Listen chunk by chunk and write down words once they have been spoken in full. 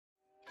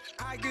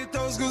I get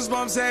those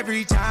goosebumps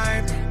every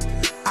time.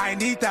 I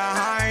need the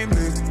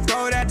Heimlich,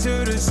 throw that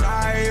to the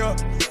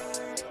side.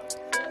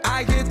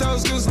 I get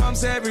those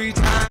goosebumps every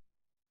time.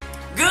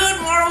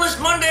 Good marvelous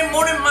Monday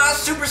morning, my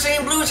Super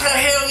Saiyan Blues. How the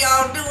hell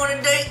y'all doing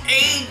today?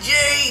 AJ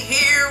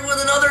here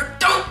with another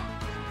Dokkan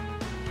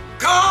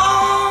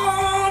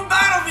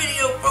battle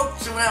video,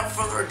 folks. And without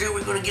further ado,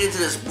 we're going to get into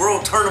this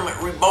World Tournament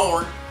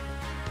Reborn.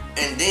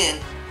 And then,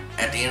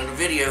 at the end of the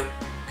video,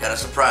 got a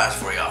surprise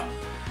for y'all.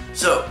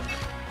 So,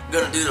 I'm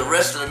going to do the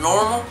rest of the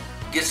normal,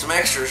 get some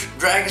extra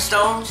Dragon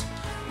Stones,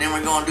 then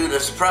we're going to do the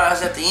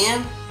surprise at the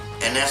end.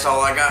 And that's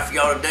all I got for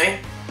y'all today.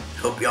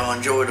 Hope y'all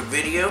enjoy the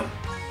video.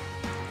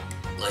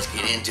 Let's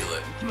get into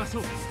it.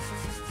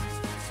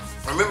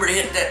 Remember to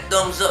hit that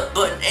thumbs up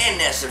button and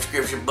that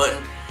subscription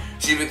button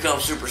so you become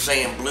Super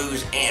Saiyan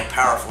Blues and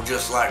powerful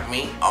just like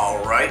me.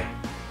 Alright.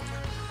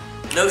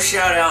 No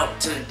shout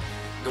out to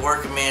the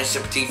working man,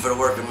 sympathy for the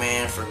working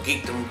man for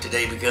geekdom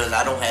today because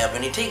I don't have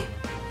any team.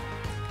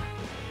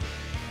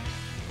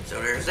 So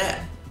there's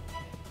that.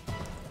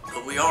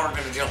 But we are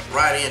going to jump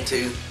right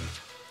into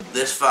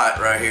this fight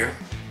right here.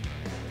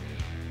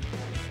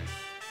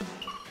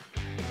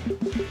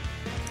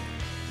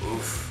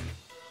 Oof.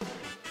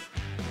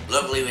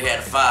 Luckily we had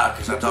a 5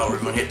 because I thought we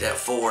were going to hit that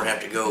 4 and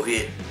have to go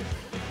hit,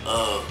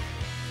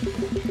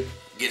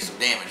 get some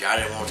damage. I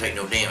didn't want to take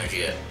no damage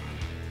yet.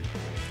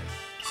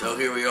 So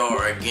here we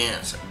are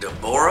against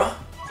Deborah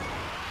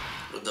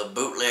with the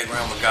bootleg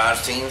Realm of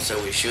Gods team, so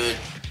we should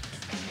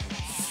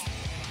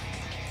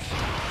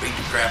beat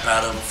the crap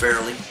out of them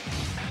fairly.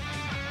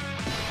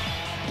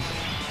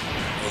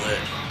 We'll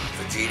let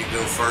Vegeta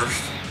go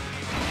first.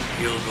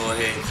 He'll go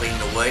ahead and clean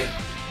the way.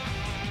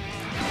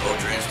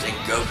 Ultra Instinct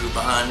Goku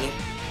behind him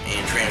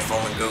and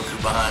transforming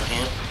Goku behind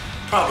him.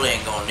 Probably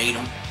ain't gonna need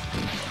him.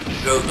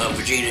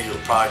 Vegeta,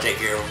 he'll probably take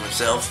care of him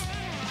himself.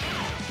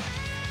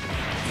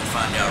 We'll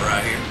find out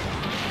right here.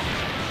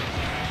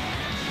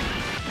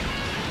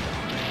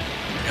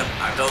 Yep,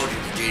 I told you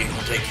Vegeta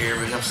gonna take care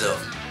of it himself.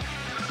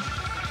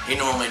 He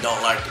normally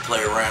don't like to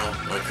play around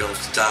when it comes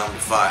to time to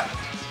fight.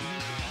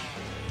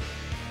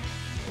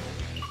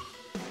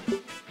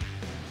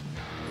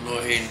 Go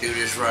ahead and do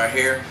this right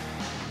here.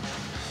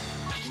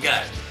 We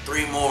got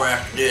 3 more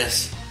after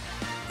this.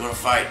 We're gonna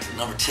fight to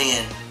number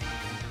 10,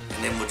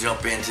 and then we'll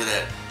jump into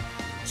that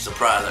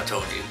surprise I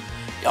told you.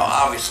 Y'all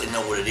obviously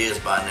know what it is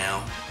by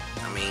now.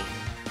 I mean,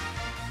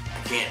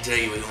 I can't tell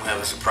you we're gonna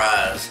have a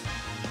surprise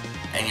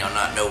and y'all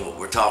not know what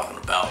we're talking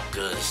about,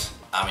 because,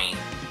 I mean,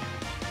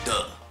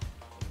 duh.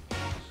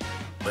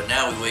 But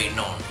now we're waiting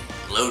on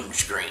loading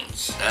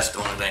screens. That's the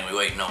only thing we're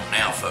waiting on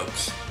now,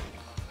 folks.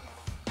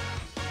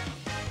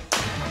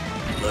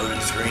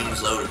 Loading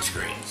screens, loading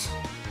screens.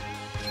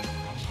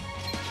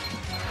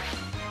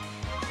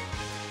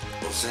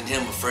 We'll send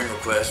him a friend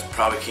request.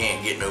 Probably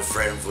can't get no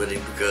friends with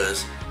him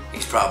because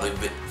he's probably a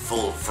bit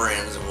full of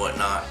friends and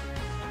whatnot.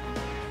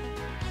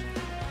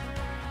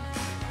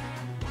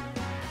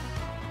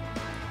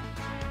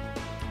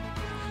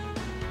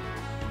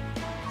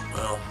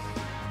 Well,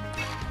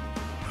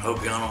 I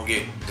hope y'all don't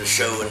get the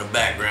show in the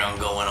background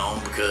going on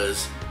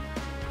because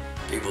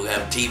people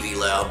have TV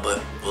loud,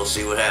 but we'll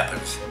see what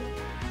happens.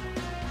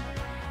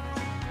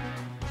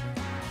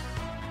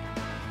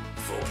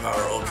 Full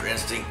power Ultra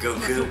Instinct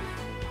Goku,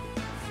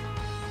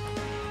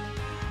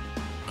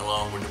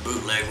 along with the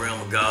bootleg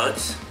Realm of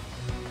Gods.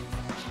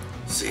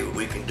 See what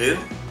we can do.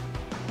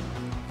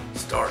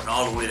 Starting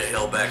all the way to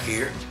hell back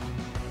here.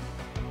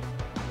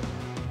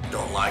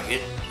 Don't like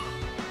it.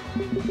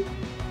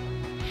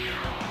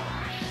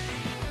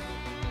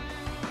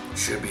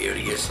 Should be able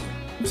to get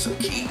some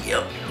key.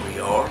 Yep, we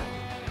are.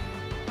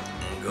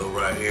 And go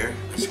right here.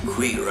 It's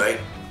Kui, right?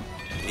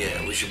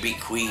 Yeah, we should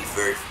beat Kui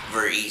very,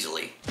 very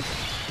easily.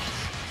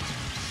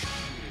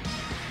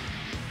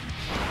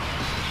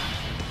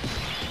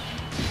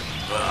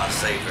 Well, I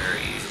say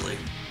very easily.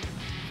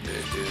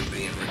 This dude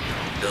being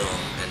dumb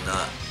and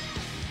not.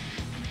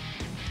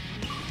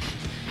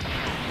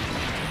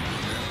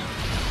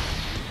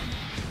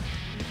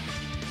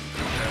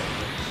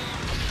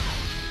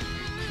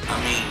 I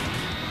mean,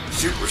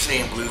 Super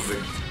Saiyan Blue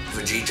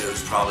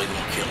Vegeto's probably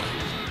gonna kill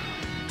him.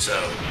 So,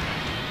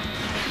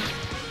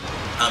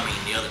 I mean,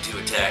 the other 2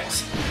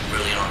 attacks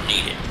really aren't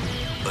needed.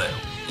 But,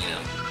 you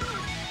know,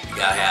 you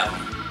gotta have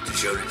them to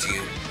show that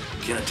you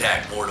can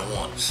attack more than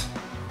once.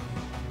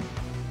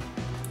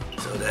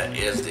 So that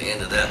is the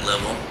end of that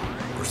level.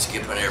 We're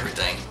skipping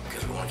everything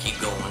because we want to keep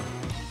going.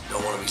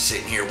 Don't want to be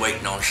sitting here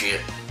waiting on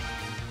shit.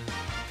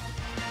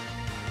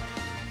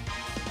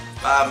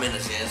 5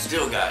 minutes in,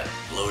 still got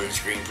loading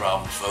screen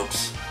problems,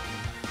 folks.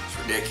 It's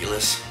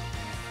ridiculous.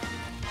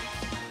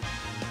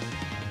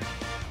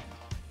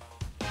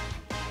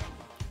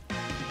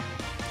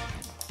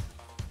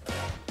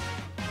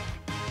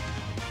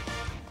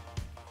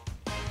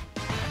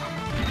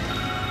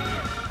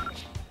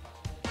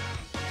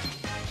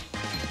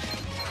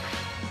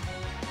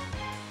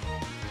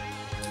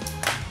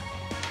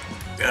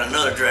 Got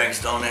another Dragon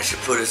Stone that should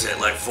put us at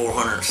like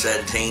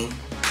 417.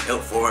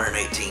 Nope,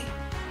 418.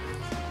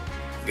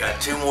 Got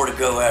 2 more to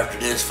go after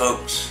this,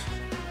 folks.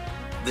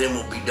 Then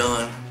we'll be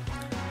done.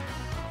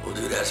 We'll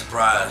do that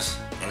surprise,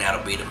 and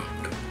that'll be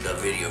the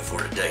video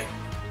for today.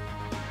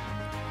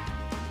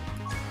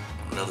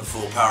 Another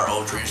full power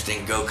Ultra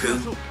Instinct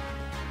Goku.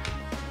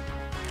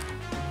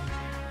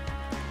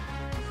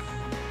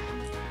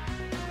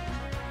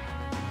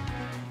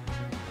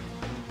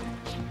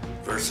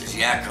 Versus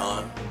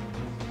Yakon.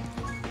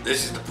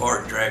 This is the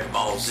part in Dragon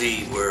Ball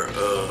Z where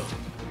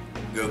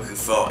Goku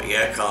fought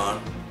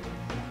Yakon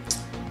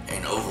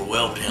and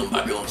overwhelmed him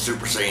by going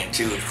Super Saiyan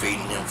 2 and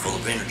feeding him full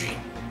of energy.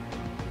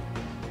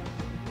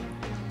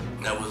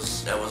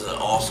 That was an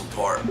awesome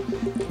part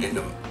in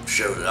the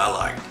show that I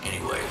liked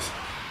anyways.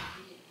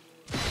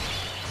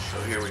 So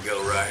here we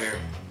go right here.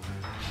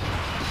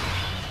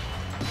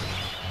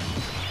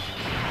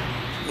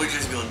 We're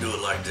just gonna do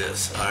it like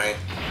this, alright?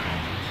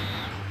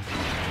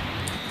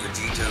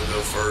 Vegeta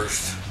go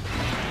first,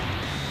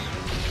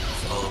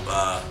 followed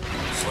by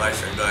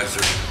Slicer and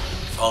Dicer,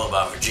 followed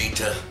by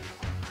Vegeta.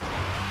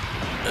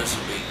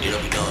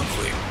 It'll be done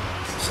quick.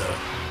 So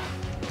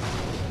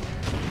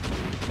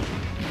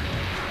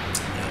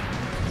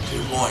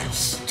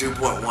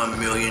 2.1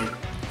 million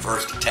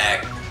first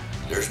attack.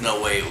 There's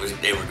no way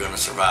they were gonna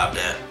survive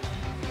that.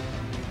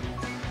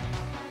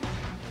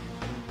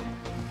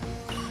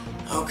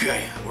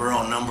 Okay, we're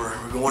going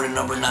to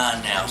number 9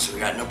 now. So we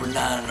got number 9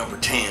 and number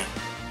 10.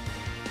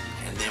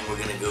 And then we're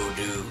gonna go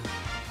do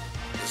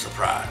the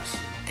surprise.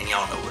 And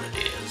y'all know what it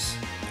is,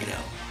 you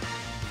know.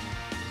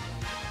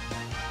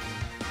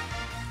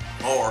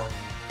 Or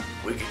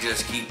we could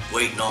just keep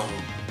waiting on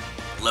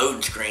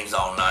loading screens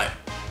all night,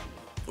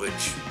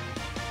 which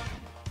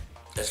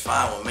that's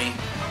fine with me.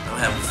 I'm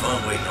having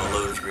fun waiting on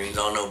loading screens.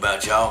 I don't know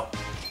about y'all.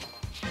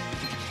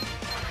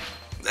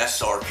 That's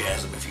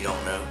sarcasm if you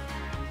don't know.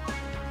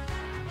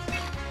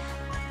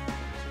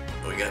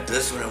 We got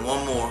this one and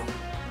one more.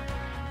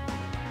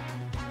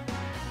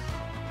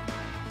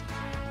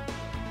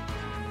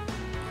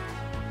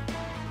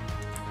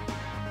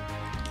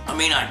 I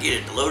mean, I get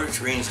it. The loading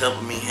screen's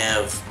helping me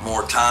have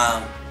more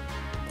time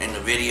in the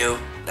video.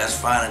 That's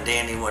fine and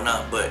dandy and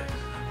whatnot, but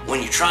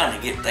when you're trying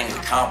to get things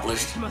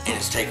accomplished and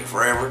it's taking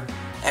forever,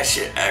 that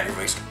shit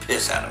aggravates the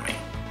piss out of me.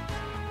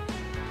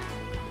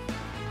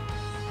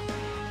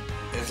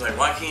 It's like,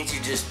 why can't you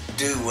just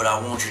do what I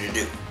want you to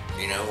do,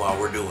 you know, while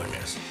we're doing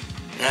this?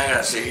 And I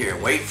gotta sit here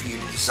and wait for you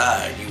to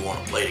decide you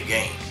want to play the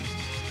game.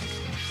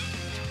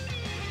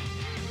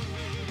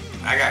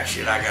 I got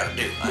shit I gotta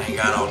do. I ain't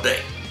got all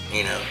day,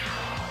 you know.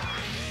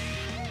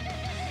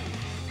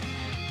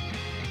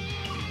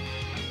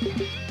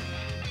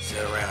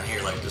 Sit around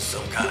here like this is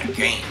some kind of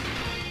game.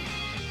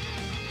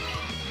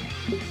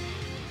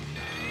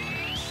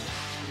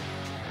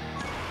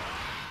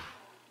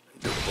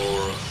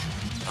 Deborah,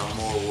 I'm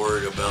more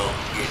worried about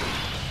getting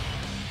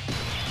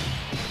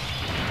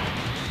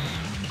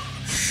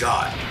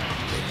shot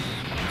than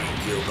being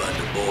killed by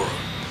Deborah.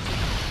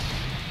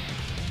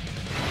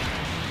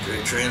 Okay,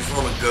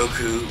 Transforming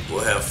Goku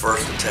will have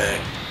first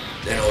attack,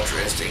 then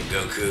Ultra Instinct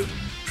Goku.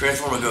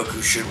 Transforming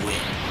Goku should win.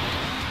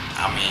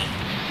 I mean,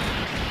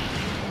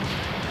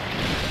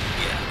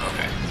 yeah,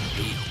 okay.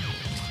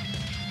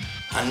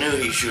 I knew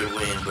he should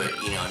win, but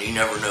you know, you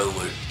never know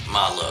with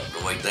my luck,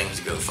 the way things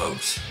go,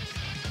 folks.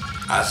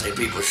 I say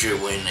people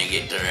should win, they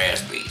get their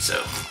ass beat,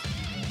 so.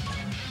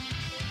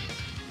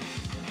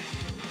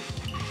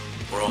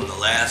 We're on the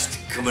last,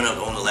 coming up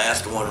on the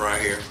last one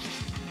right here.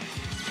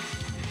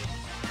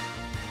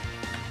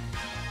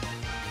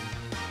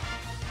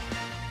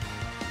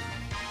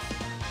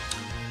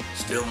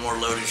 Still more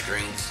loading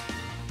screens.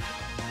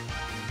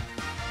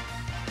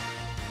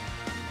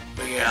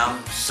 But yeah, I'm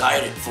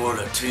excited for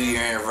the 2-year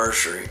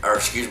anniversary, or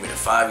excuse me, the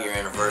 5-year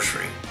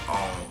anniversary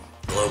on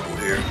Global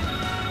here.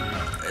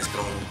 It's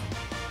going,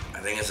 I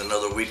think it's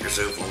another week or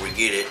so before we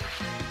get it.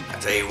 I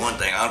tell you one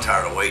thing, I'm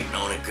tired of waiting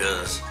on it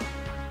because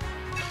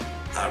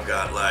I've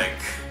got like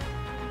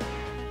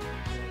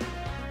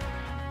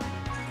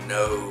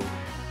no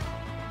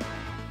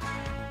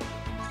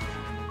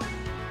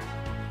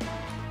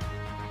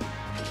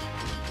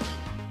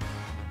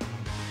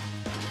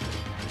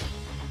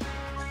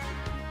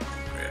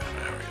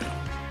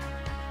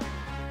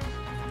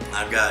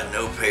I've got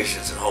no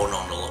patience in holding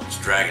on to those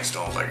Dragon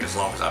Stones like as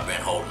long as I've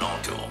been holding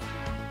on to them,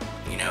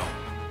 you know.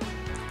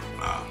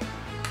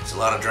 It's a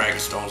lot of Dragon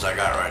Stones I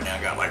got right now.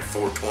 I got like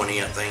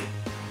 420, I think.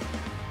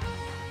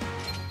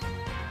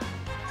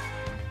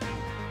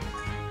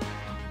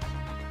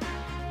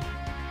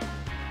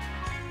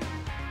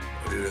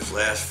 We'll do this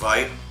last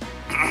fight.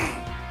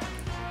 Yeah,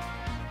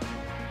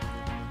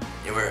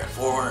 we're at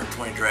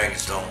 420 Dragon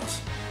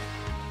Stones.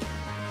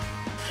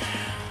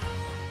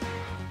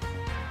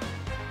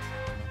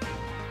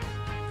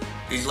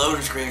 These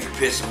loading screens are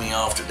pissing me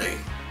off today.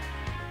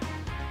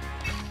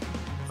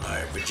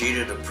 Alright,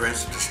 Vegeta the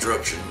Prince of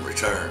Destruction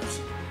returns.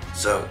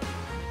 So,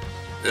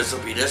 this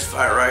will be this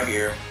fight right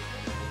here.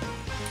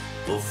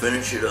 We'll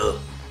finish it up.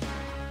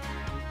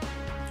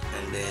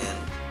 And then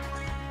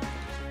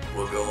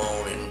we'll go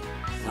on and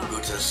we'll go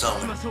to the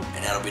summon,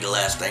 and that'll be the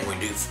last thing we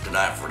do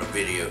tonight for the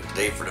video,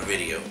 today for the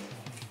video.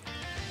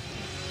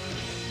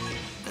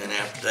 And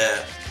after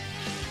that,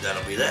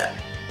 that'll be that.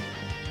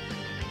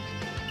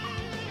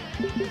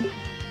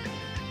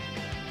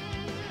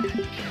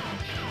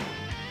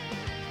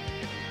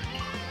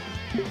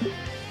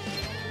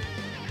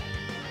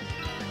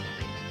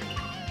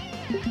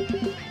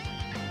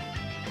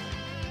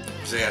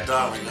 See, I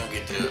thought we were gonna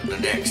get to the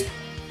next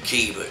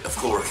key, but of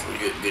course we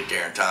couldn't get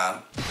there in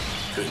time.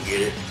 Couldn't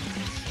get it.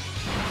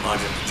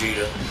 Majin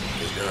Vegeta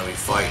is gonna be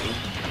fighting.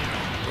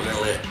 We're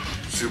gonna let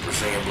Super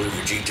Saiyan Blue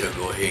Vegeta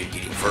go ahead and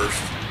get him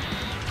first.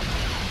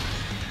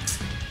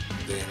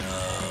 Then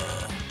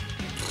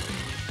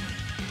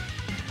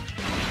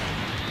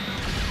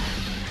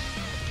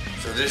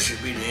so this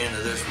should be the end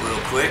of this real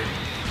quick.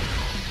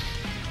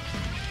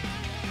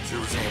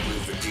 Super Saiyan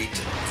Blue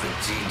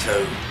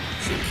Vegito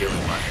should kill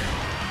him right here.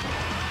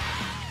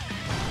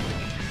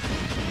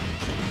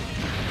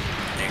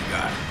 And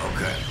got it.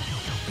 Okay.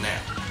 Now,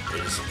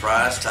 it is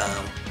surprise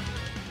time.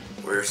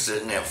 We're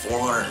sitting at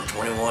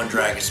 421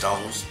 Dragon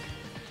Stones.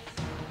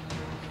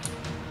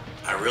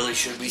 I really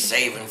should be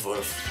saving for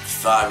the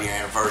 5-year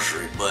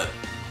anniversary, but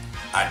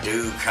I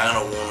do kind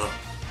of want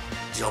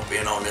to jump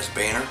in on this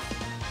banner.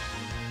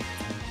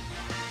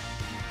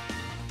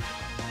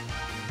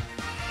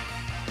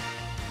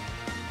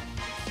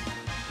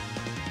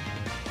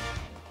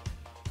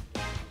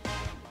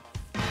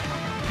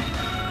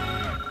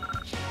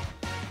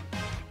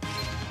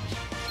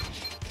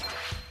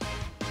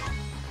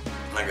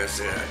 Like I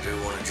said, I do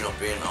want to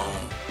jump in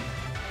on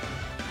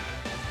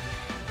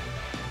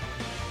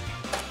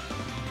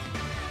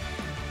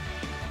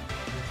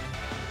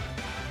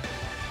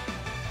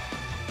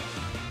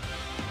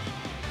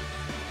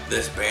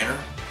this banner.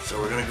 So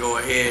we're going to go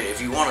ahead.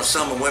 If you want to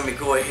summon with me,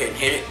 go ahead and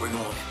hit it. We're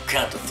going to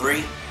count to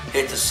 3,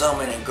 hit the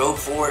summon and go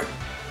for it.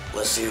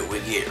 Let's see what we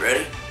get.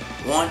 Ready?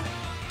 1,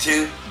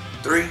 2,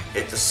 3.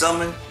 Hit the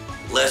summon.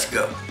 Let's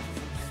go.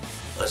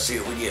 Let's see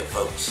what we get,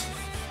 folks.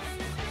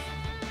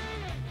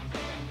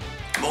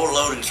 More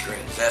loading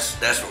screens.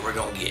 That's what we're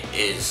gonna get,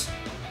 is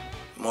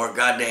more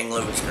goddamn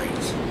loading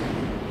screens.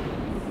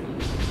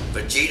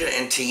 Vegeta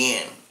and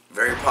Tien.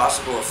 Very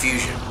possible a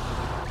fusion.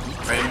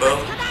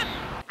 Rainbow.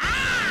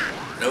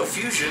 No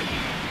fusion.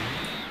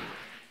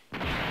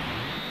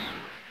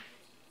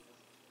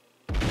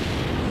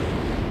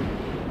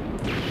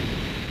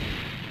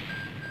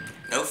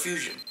 No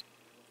fusion.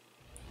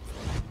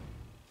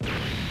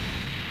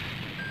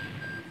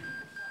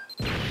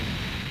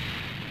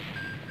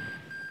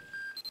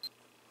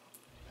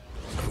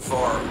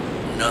 Far,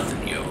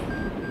 nothing, yo.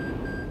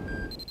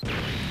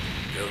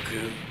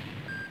 Goku,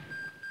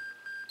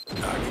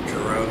 Dr.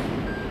 Gero,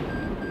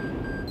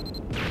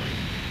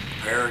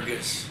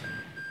 Paragus,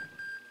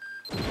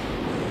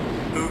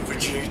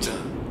 Vegeta,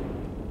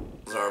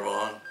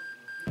 Zarbon,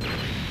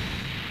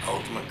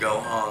 Ultimate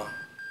Gohan,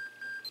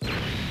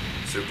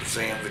 Super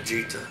Saiyan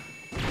Vegeta,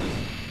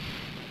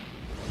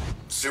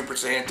 Super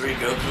Saiyan 3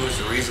 Goku is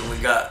the reason we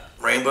got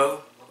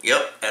Rainbow.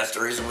 Yep, that's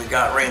the reason we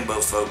got Rainbow,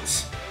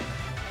 folks.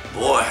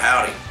 Boy,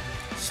 howdy.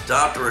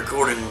 Stop the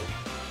recording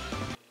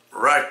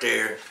right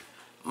there.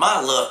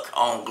 My luck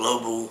on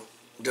Global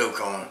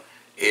Dokkan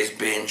has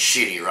been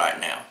shitty right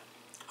now.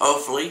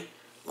 Hopefully,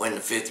 when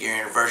the 5th year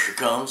anniversary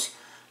comes,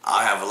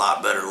 I'll have a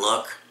lot better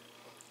luck.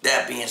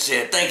 That being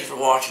said, thank you for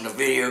watching the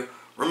video.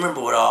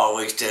 Remember what I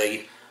always tell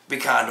you. Be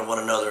kind to one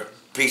another.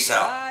 Peace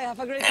out. Bye, have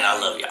a great and I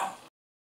love y'all.